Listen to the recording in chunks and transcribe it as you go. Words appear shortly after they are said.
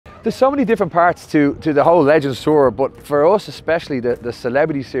There's so many different parts to the whole Legends Tour, but for us especially, the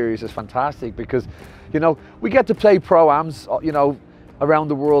Celebrity Series is fantastic because, you know, we get to play Pro-Ams, you know, around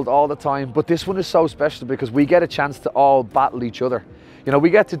the world all the time, but this one is so special because we get a chance to all battle each other. You know, we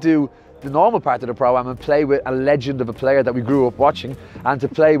get to do the normal part of the Pro-Am and play with a legend of a player that we grew up watching and to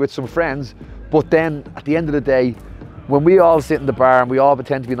play with some friends, but then at the end of the day, when we all sit in the bar and we all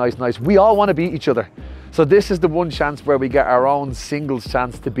pretend to be nice, we all want to beat each other. So this is the one chance where we get our own singles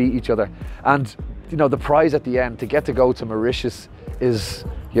chance to beat each other. And, you know, the prize at the end, to get to go to Mauritius is,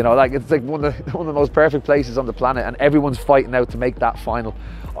 you know, like, it's like one of the most perfect places on the planet, and everyone's fighting out to make that final.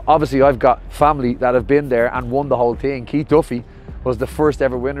 Obviously, I've got family that have been there and won the whole thing. Keith Duffy was the first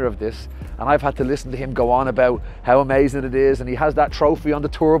ever winner of this, and I've had to listen to him go on about how amazing it is, and he has that trophy on the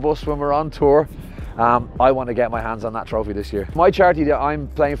tour bus when we're on tour. I want to get my hands on that trophy this year. My charity that I'm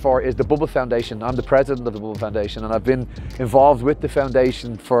playing for is the Bubble Foundation. I'm the president of the Bubble Foundation, and I've been involved with the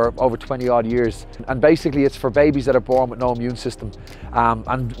foundation for over 20 odd years. And basically it's for babies that are born with no immune system.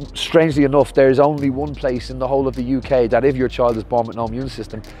 And strangely enough, there's only one place in the whole of the UK that if your child is born with no immune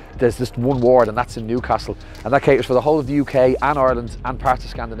system, there's just one ward, and that's in Newcastle. And that caters for the whole of the UK and Ireland and parts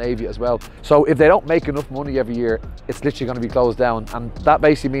of Scandinavia as well. So if they don't make enough money every year, it's literally going to be closed down. And that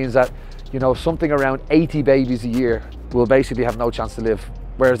basically means that, you know, something around 80 babies a year will basically have no chance to live.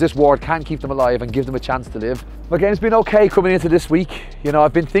 Whereas this ward can keep them alive and give them a chance to live. Again, it's been okay coming into this week. You know,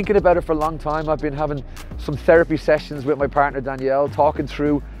 I've been thinking about it for a long time. I've been having some therapy sessions with my partner Danielle, talking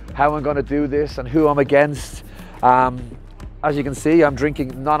through how I'm going to do this and who I'm against. As you can see, I'm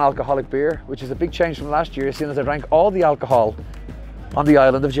drinking non-alcoholic beer, which is a big change from last year, seeing as I drank all the alcohol on the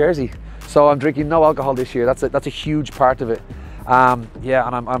island of Jersey. So I'm drinking no alcohol this year. That's a huge part of it. Yeah,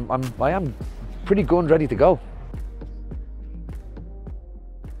 and I am pretty good and ready to go.